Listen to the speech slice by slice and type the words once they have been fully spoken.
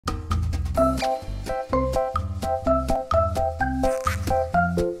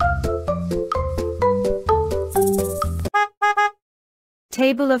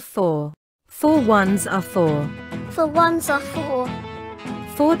Table of 4. 4 ones are 4. 4 ones are 4.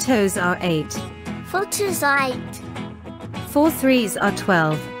 4 toes are 8. 4 twos are 8. 4 threes are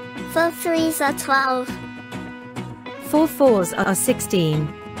 12. 4 threes are 12. 4 fours are 16.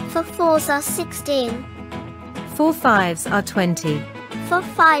 4 fours are 16. 4 fives are 20. 4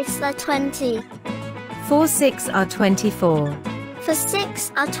 fives are 20. 4 six are 24. 4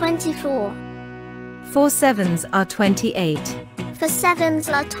 6 are 24. 4 sevens are 28. 4 sevens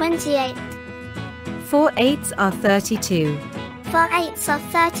are 28. 4 eights are 32. 4 eights are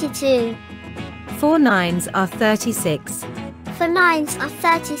 32. 4 nines are 36. 4 nines are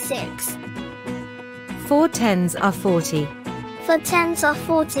 36. 4 tens are 40. 4 tens are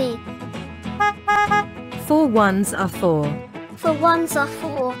 40. 4 ones are 4. 4 ones are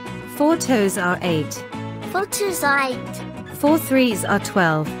 4. 4 toes are 8. 4 twos are 8. 4 threes are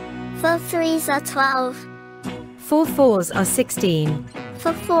 12. 4 threes are 12. 4 fours are 16.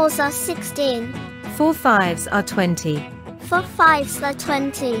 4 fours are 16. 4 fives are 20. 4 fives are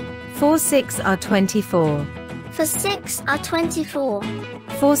 20. 4 six are 24. 4 6 are 24.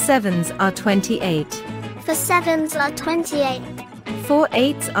 4 sevens are 28. 4 sevens are 28. 4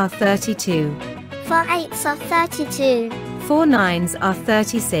 eights are 32. 4 eights are 32. 4 nines are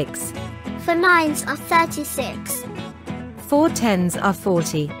 36. 4 nines are 36. 4 tens are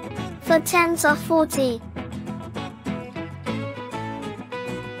 40. 4 tens are 40.